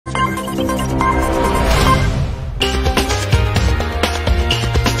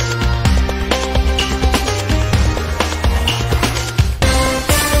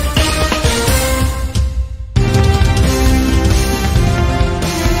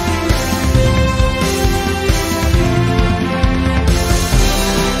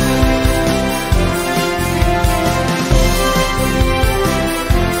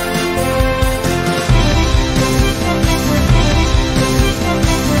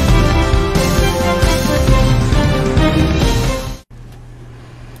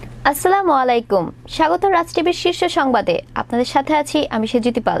আসসালামু আলাইকুম। স্বাগত রাজ টিভির শীর্ষ সংবাদে। আপনাদের সাথে আছি আমি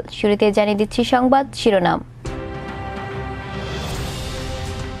সুজিতি পাল। শুরুতে জানিয়ে দিচ্ছি সংবাদ শিরোনাম।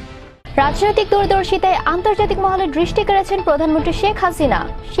 রাজনৈতিক দূরদর্শিতায় আন্তর্জাতিক মহলে দৃষ্টি কেড়েছেন প্রধানমন্ত্রী শেখ হাসিনা।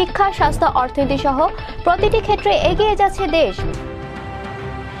 শিক্ষা, স্বাস্থ্য, অর্থনীতি সহ প্রতিটি ক্ষেত্রে এগিয়ে যাচ্ছে দেশ।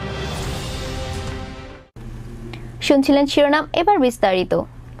 শুনছিলেন শিরোনাম, এবার বিস্তারিত।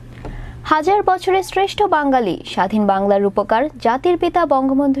 হাজার বছরের শ্রেষ্ঠ বাঙালি, স্বাধীন বাংলার রূপকার, জাতির পিতা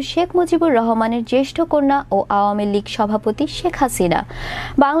বঙ্গবন্ধু শেখ মুজিবুর রহমানের জ্যেষ্ঠ কন্যা ও আওয়ামী লীগ সভাপতি শেখ হাসিনা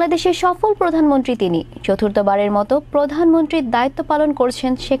বাংলাদেশের সফল প্রধানমন্ত্রী। তিনি চতুর্থবারের মতো প্রধানমন্ত্রীর দায়িত্ব পালন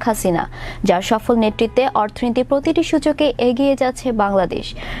করছেন শেখ হাসিনা, যার সফল নেতৃত্বে অর্থনীতির প্রতিটি সূচকে এগিয়ে যাচ্ছে বাংলাদেশ।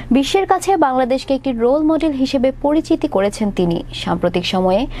 বিশ্বের কাছে বাংলাদেশকে একটি রোল মডেল হিসেবে পরিচিতি করেছেন তিনি। সাম্প্রতিক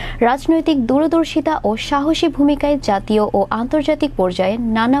সময়ে রাজনৈতিক দূরদর্শিতা ও সাহসী ভূমিকায় জাতীয় ও আন্তর্জাতিক পর্যায়ে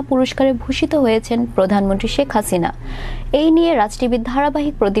নানা পুরস্কারে ভূষিত হয়েছেন প্রধানমন্ত্রী শেখ হাসিনা। এই নিয়ে রাজ টিভির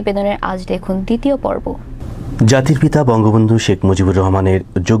ধারাবাহিক প্রতিবেদনের আজ দেখুন দ্বিতীয় পর্ব। জাতির পিতা বঙ্গবন্ধু শেখ মুজিবুর রহমানের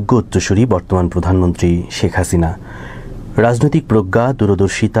যোগ্য উত্তরসূরি বর্তমান প্রধানমন্ত্রী শেখ হাসিনা। রাজনৈতিক প্রজ্ঞা,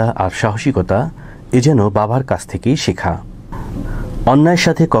 দূরদর্শিতা আর সাহসিকতা এ যেন বাবার কাছ থেকেই শেখা। অন্যায়ের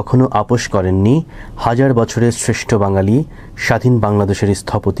সাথে কখনো আপোষ করেননি হাজার বছরের শ্রেষ্ঠ বাঙালি, স্বাধীন বাংলাদেশের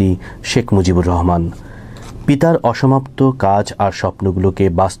স্থপতি শেখ মুজিবুর রহমান। পিতার অসমাপ্ত কাজ আর স্বপ্নগুলোকে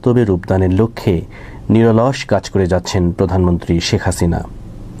বাস্তবে রূপদানের লক্ষ্যে নিরলস কাজ করে যাচ্ছেন প্রধানমন্ত্রী শেখ হাসিনা।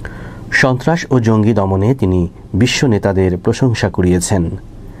 সন্ত্রাস ও জঙ্গি দমনে তিনি বিশ্ব নেতাদের প্রশংসা কুড়িয়েছেন।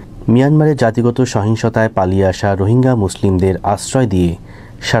 মিয়ানমারে জাতিগত সহিংসতায় পালিয়ে আসা রোহিঙ্গা মুসলিমদের আশ্রয় দিয়ে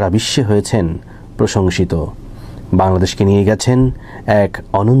সারা বিশ্বে হয়েছেন প্রশংসিত। বাংলাদেশকে নিয়ে গেছেন এক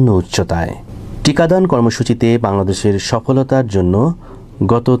অনন্য উচ্চতায়। টিকাদান কর্মসূচিতে বাংলাদেশের সফলতার জন্য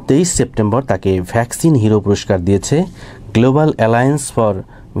গত 23 সেপ্টেম্বর তাকে ভ্যাকসিন হিরো পুরস্কার দিয়েছে গ্লোবাল অ্যালায়েন্স ফর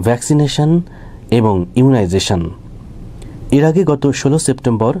ভ্যাকসিনেশন এবং ইমিউনাইজেশন। এর আগে গত 16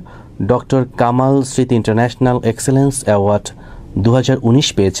 সেপ্টেম্বর ডক্টর কামাল স্মৃতি ইন্টারন্যাশনাল এক্সেলেন্স অ্যাওয়ার্ড 2019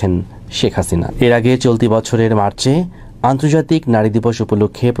 পেয়েছেন শেখ হাসিনা। এর আগে চলতি বছরের মার্চে আন্তর্জাতিক নারী দিবস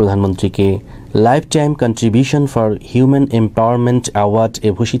উপলক্ষে প্রধানমন্ত্রীকে life time contribution for human empowerment award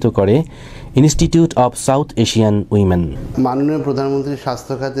ভূষিত করে institute of south Asian women. মাননীয় প্রধানমন্ত্রীর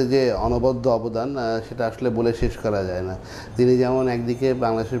স্বাস্থ্য খাতে যে অনবদ্য অবদান, সেটা আসলে বলে শেষ করা যায় না। তিনি যেমন একদিকে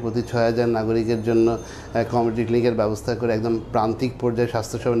বাংলাদেশের প্রতি 6000 নাগরিকের জন্য কমিউনিটি ক্লিনিকের ব্যবস্থা করে একদম প্রান্তিক পর্যায়ে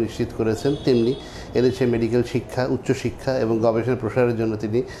স্বাস্থ্যসেবা নিশ্চিত করেছেন, তেমনি এদেশে মেডিকেল শিক্ষা, উচ্চশিক্ষা এবং গবেষণা প্রসারের জন্য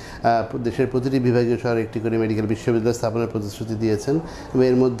তিনি দেশের প্রতিটি বিভাগীয় শহরে একটি করে মেডিকেল বিশ্ববিদ্যালয় স্থাপনের প্রতিশ্রুতি দিয়েছেন এবং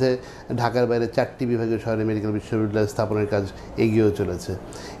এর মধ্যে ঢাকার বাইরে 4টি বিভাগীয় শহরে মেডিকেল বিশ্ববিদ্যালয় স্থাপনের কাজ এগিয়েও চলেছে।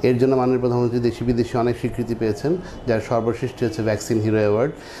 এর জন্য মাননীয় প্রধানমন্ত্রী দেশি বিদেশি অনেক স্বীকৃতি পেয়েছেন, যার সর্বশ্রেষ্ঠ হচ্ছে ভ্যাকসিন হিরো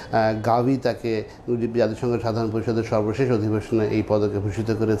অ্যাওয়ার্ড। গাভি তাকে জাতিসংঘের সাধারণ পরিষদের সর্বশেষ অধিবেশনে এই পদকে ভূষিত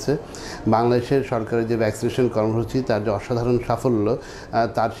করেছে। বাংলাদেশের সরকারের যে ভ্যাকসিনেশন কর্মসূচি, তার যে অসাধারণ সাফল্য,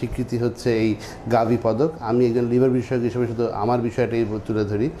 তার স্বীকৃতি হচ্ছে এই গাভি পদক। আমি একজন লিভার বিশেষজ্ঞ হিসেবে শুধু আমার বিষয়টাই তুলে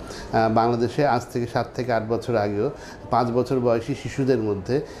ধরি। বাংলাদেশে আজ থেকে 7 থেকে 8 বছর আগেও 5 বছর বয়সী শিশুদের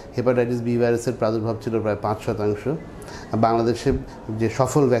মধ্যে হেপাটাইটিস বি ভাইরাসের প্রাদুর্ভাব ছিল প্রায় 5%। বাংলাদেশে যে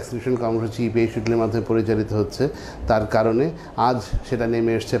সফল ভ্যাকসিনেশন কর্মসূচি ইপিআই শিডিউলের মাধ্যমে পরিচালিত হচ্ছে, তার কারণে আজ সেটা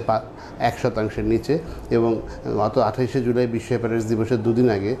নেমে এসছে 1% নিচে। এবং গত 28শে জুলাই বিশ্ব হেপাটাইটিস দিবসের 2 দিন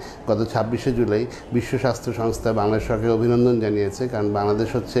আগে গত 26শে জুলাই বিশ্ব স্বাস্থ্য সংস্থা বাংলাদেশ সরকারকে অভিনন্দন জানিয়েছে, কারণ বাংলাদেশ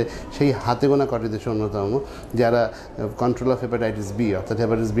হচ্ছে সেই হাতে গোনা কটি দেশের অন্যতম যারা কন্ট্রোল অফ হেপাটাইটিস বি অর্থাৎ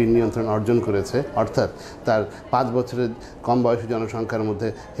হেপাটাইটিস বি নিয়ন্ত্রণ অর্জন করেছে। অর্থাৎ তার 5 বছরের কম বয়সী জনসংখ্যার মধ্যে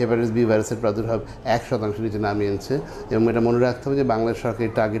হেপাটাইটিস বি ভাইরাসের প্রাদুর্ভাব 1% নিচে নামিয়ে এনেছে। এবং এটা মনে রাখতে হবে যে বাংলাদেশ সরকার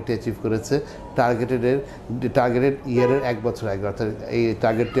এই টার্গেটটি অ্যাচিভ করেছে টার্গেটেড ইয়ারের 1 বছর আগে, অর্থাৎ এই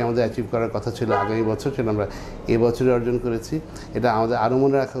টার্গেটটি আমাদের অ্যাচিভ করার কথা ছিল আগামী বছর, সেটা আমরা এবছরে অর্জন করেছি। এটা আমাদের আরও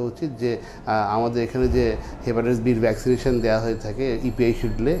মনে রাখা উচিত যে আমাদের এখানে যে হেপাটাইটিস বির ভ্যাকসিনেশন দেওয়া হয়ে থাকে ইপিআই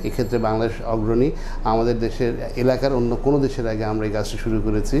শিডিউলে, এক্ষেত্রে বাংলাদেশ অগ্রণী। আমাদের দেশের এলাকার অন্য কোনো দেশের আগে আমরা এই কাজটি শুরু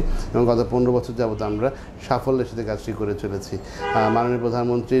করেছি এবং গত 15 বছর যাবত আমরা সাফল্যের সাথে কাজটি করে চলেছি। মাননীয়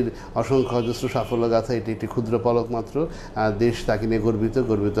প্রধানমন্ত্রীর অসংখ্য অজস্র সাফল্য গাথা এটি একটি ক্ষুদ্র পলক মাত্র। দেশ তাকে নিয়ে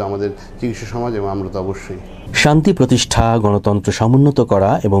গর্বিত আমাদের চিকিৎসা সমাজ এবং আমরা তো অবশ্যই। শান্তি প্রতিষ্ঠা, গণতন্ত্র সমুন্নত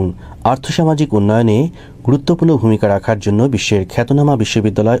করা এবং আর্থসামাজিক উন্নয়নে গুরুত্বপূর্ণ ভূমিকা রাখার জন্য বিশ্বের খ্যাতনামা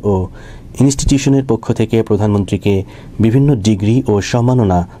বিশ্ববিদ্যালয় ও ইনস্টিটিউশনের পক্ষ থেকে প্রধানমন্ত্রীকে বিভিন্ন ডিগ্রি ও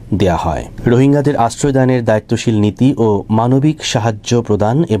সম্মাননা দেয়া হয়। রোহিঙ্গাদের আশ্রয়দানের দায়িত্বশীল নীতি ও মানবিক সাহায্য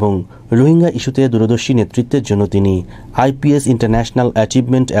প্রদান এবং রোহিঙ্গা ইস্যুতে দূরদর্শী নেতৃত্বের জন্য তিনি আইপিএস ইন্টারন্যাশনাল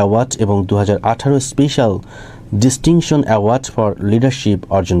অ্যাচিভমেন্ট অ্যাওয়ার্ড এবং 2018 special distinction award for leadership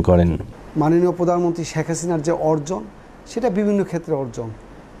অর্জন করেন। মাননীয় প্রধানমন্ত্রী শেখ হাসিনার যে অর্জন, সেটা বিভিন্ন ক্ষেত্রে অর্জন,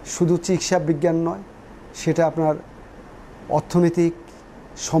 শুধু চিকিৎসা বিজ্ঞান নয়, সেটা আপনার অর্থনৈতিক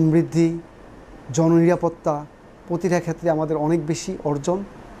সমৃদ্ধি, জননিরাপত্তা, প্রতিটা ক্ষেত্রে আমাদের অনেক বেশি অর্জন।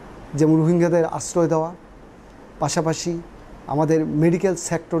 যেমন রোহিঙ্গাদের আশ্রয় দেওয়া। পাশাপাশি আমাদের মেডিকেল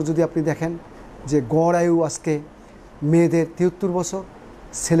সেক্টর যদি আপনি দেখেন যে গড় আয়ু আজকে মেয়েদের 73 বছর,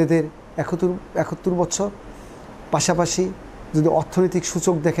 ছেলেদের 71 বছর। পাশাপাশি যদি অর্থনৈতিক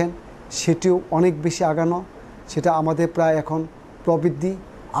সূচক দেখেন সেটিও অনেক বেশি আগানো, সেটা আমাদের প্রায় এখন প্রবৃদ্ধি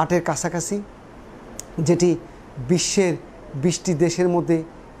 8-এর কাছাকাছি, যেটি বিশ্বের 20টি দেশের মধ্যে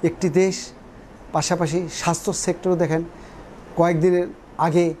একটি দেশ। পাশাপাশি স্বাস্থ্য সেক্টরও দেখেন, কয়েকদিনের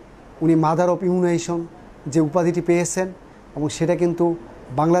আগে উনি মাদার অফ ইমিউনাইজেশন যে উপাধিটি পেয়েছেন, এবং সেটা কিন্তু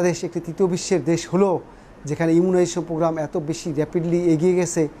বাংলাদেশ একটি তৃতীয় বিশ্বের দেশ হলো যেখানে ইমিউনাইজেশন প্রোগ্রাম এত বেশি র্যাপিডলি এগিয়ে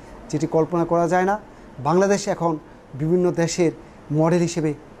গেছে যেটি কল্পনা করা যায় না। বাংলাদেশ এখন বিভিন্ন দেশের মডেল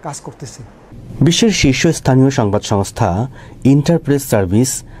হিসেবে কাজ করতেছে। বিশ্বের শীর্ষস্থানীয় সংবাদ সংস্থা ইন্টারপ্রেস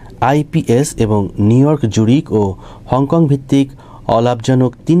সার্ভিস, আইপিএস এবং নিউ ইয়র্ক, জুরিক ও হংকং ভিত্তিক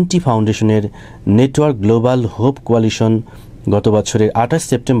অলাভজনক 3টি ফাউন্ডেশনের নেটওয়ার্ক গ্লোবাল হোপ কোয়ালিশন গত বছরের 28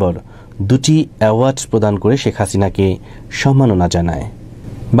 সেপ্টেম্বর 2টি অ্যাওয়ার্ড প্রদান করে শেখ হাসিনাকে সম্মাননা জানায়।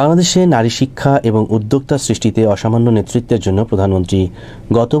 বাংলাদেশে নারী শিক্ষা এবং উদ্যোক্তা সৃষ্টিতে অসামান্য নেতৃত্বের জন্য প্রধানমন্ত্রী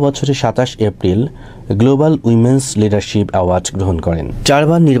গত বছরের 27 April global women's leadership award গ্রহণ করেন। 4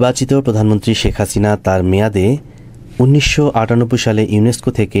 বার নির্বাচিত প্রধানমন্ত্রী শেখ হাসিনা তার মেয়াদে 1998 সালে ইউনেস্কো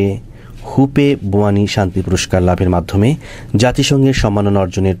থেকে হুপে বোয়ানি শান্তি পুরস্কার লাভের মাধ্যমে জাতিসংঘের সম্মাননা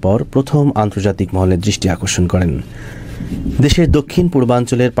অর্জনের পর প্রথম আন্তর্জাতিক মহলের দৃষ্টি আকর্ষণ করেন। দেশের দক্ষিণ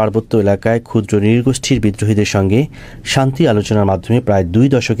পূর্বাঞ্চলের পার্বত্য এলাকায় ক্ষুদ্র নৃগোষ্ঠীর বিদ্রোহীদের সঙ্গে শান্তি আলোচনার মাধ্যমে প্রায় 2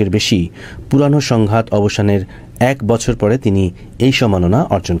 দশকের বেশি পুরানো সংঘাত অবসানের 1 বছর পরে তিনি এই সম্মাননা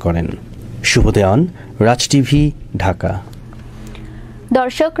অর্জন করেন। শুভদেয়ন, রাজ টিভি, ঢাকা।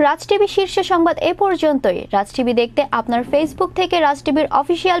 দর্শক, রাজ টিভি শীর্ষ সংবাদ এ পর্যন্তই। রাজ টিভি দেখতে আপনার ফেসবুক থেকে রাজ টিভির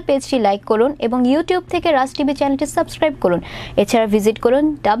অফিসিয়াল পেজটি লাইক করুন এবং ইউটিউব থেকে রাজ টিভি চ্যানেলটি সাবস্ক্রাইব করুন। এছাড়া ভিজিট করুন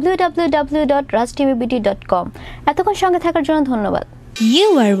www.rajtvbt.com। এতক্ষণ সঙ্গে থাকার জন্য ধন্যবাদ। You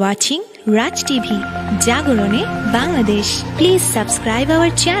are watching Raj TV, জাগরণে Bangladesh. Please subscribe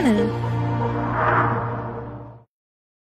our channel.